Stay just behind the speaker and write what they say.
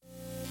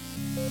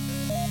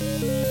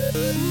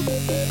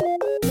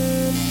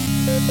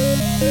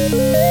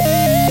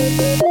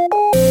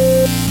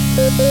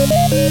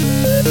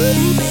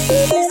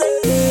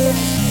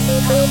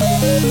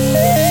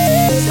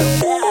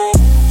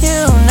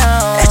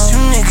that you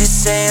niggas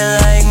say you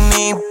like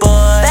me,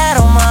 boy.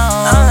 Battle mode,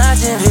 I'm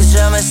locked in, bitch,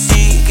 I'ma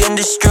seek and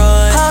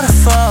destroy. Hold the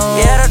phone,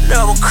 yeah, the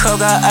double cup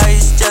got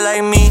ice just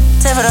like me.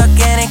 Tempered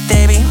organic,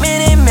 baby,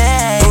 mini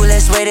man. Ooh,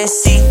 let's wait and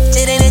see.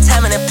 Did any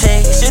time in the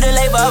place. Shoot it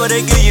like Bob, but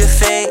they give you a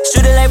fake.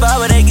 Shoot it like Bob,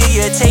 but they give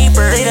you a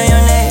taper. Bleed on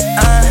your neck,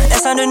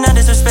 that's under no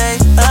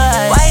disrespect.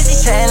 Why is he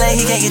chatting like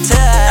he can't get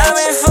touched? I've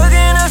been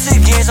fucking up to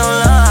get so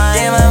long.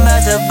 Damn, I'm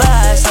about to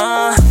bust,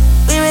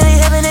 We really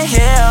having it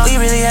here. We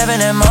really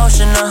having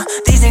emotional.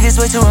 These niggas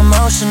way too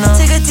emotional.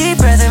 Take a deep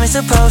breath and mix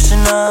a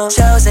potion up.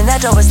 Chosen, that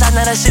door was locked,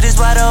 now that shit is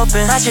wide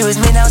open. My shit was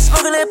me, now I'm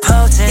smoking that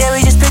potent. Yeah,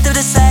 we just picked up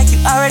the slack. You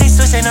already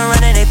switched, ain't no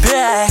running it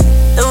back.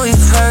 Louis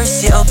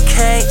purse, yeah,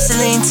 okay.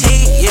 Celine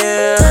T,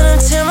 yeah. Tell them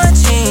to my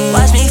jeans.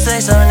 Watch me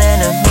flex on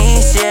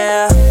enemies,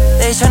 yeah.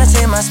 They tryna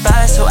take my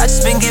spot, so I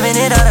just been giving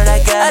it all that I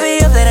got. I be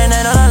up late at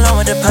night all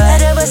alone with the pot. Had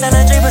to bust down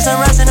a drink, put some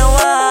rocks in the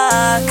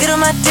wall. Get on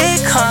my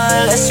dick,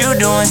 unless you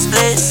doing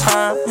splits,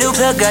 New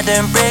plug got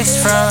them bricks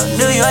from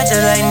New York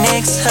just like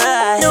Knicks,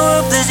 New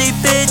York Blizzy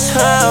bitch,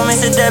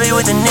 Mr. Debbie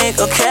with the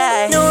Nick,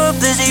 okay. New York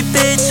Blizzy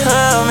bitch,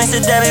 Mr.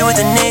 Debbie with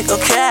the Nick,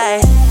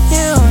 okay.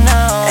 You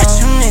know that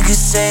you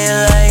niggas say you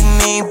like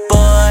me,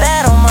 boy.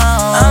 Battle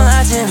mode, I'm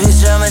locked in,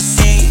 bitch, I'ma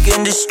seek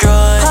and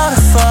destroy. Hold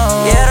the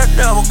phone, yeah, the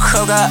double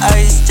cup got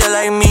ice just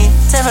like me.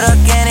 Tempered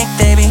organic,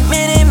 baby,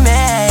 mini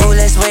man. Ooh,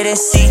 let's wait and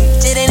see.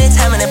 Did any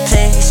time in the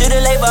place. Shoot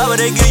it like Bob, but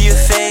they give you a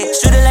fake.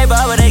 Shoot it like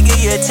Bob, but they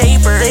give you a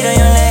taper. Bleed on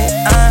your neck,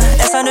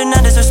 that's under no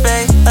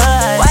disrespect.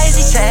 Why is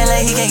he chatting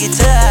like he can't get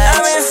touched?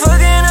 I've been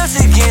fucking up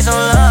to get so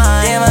long.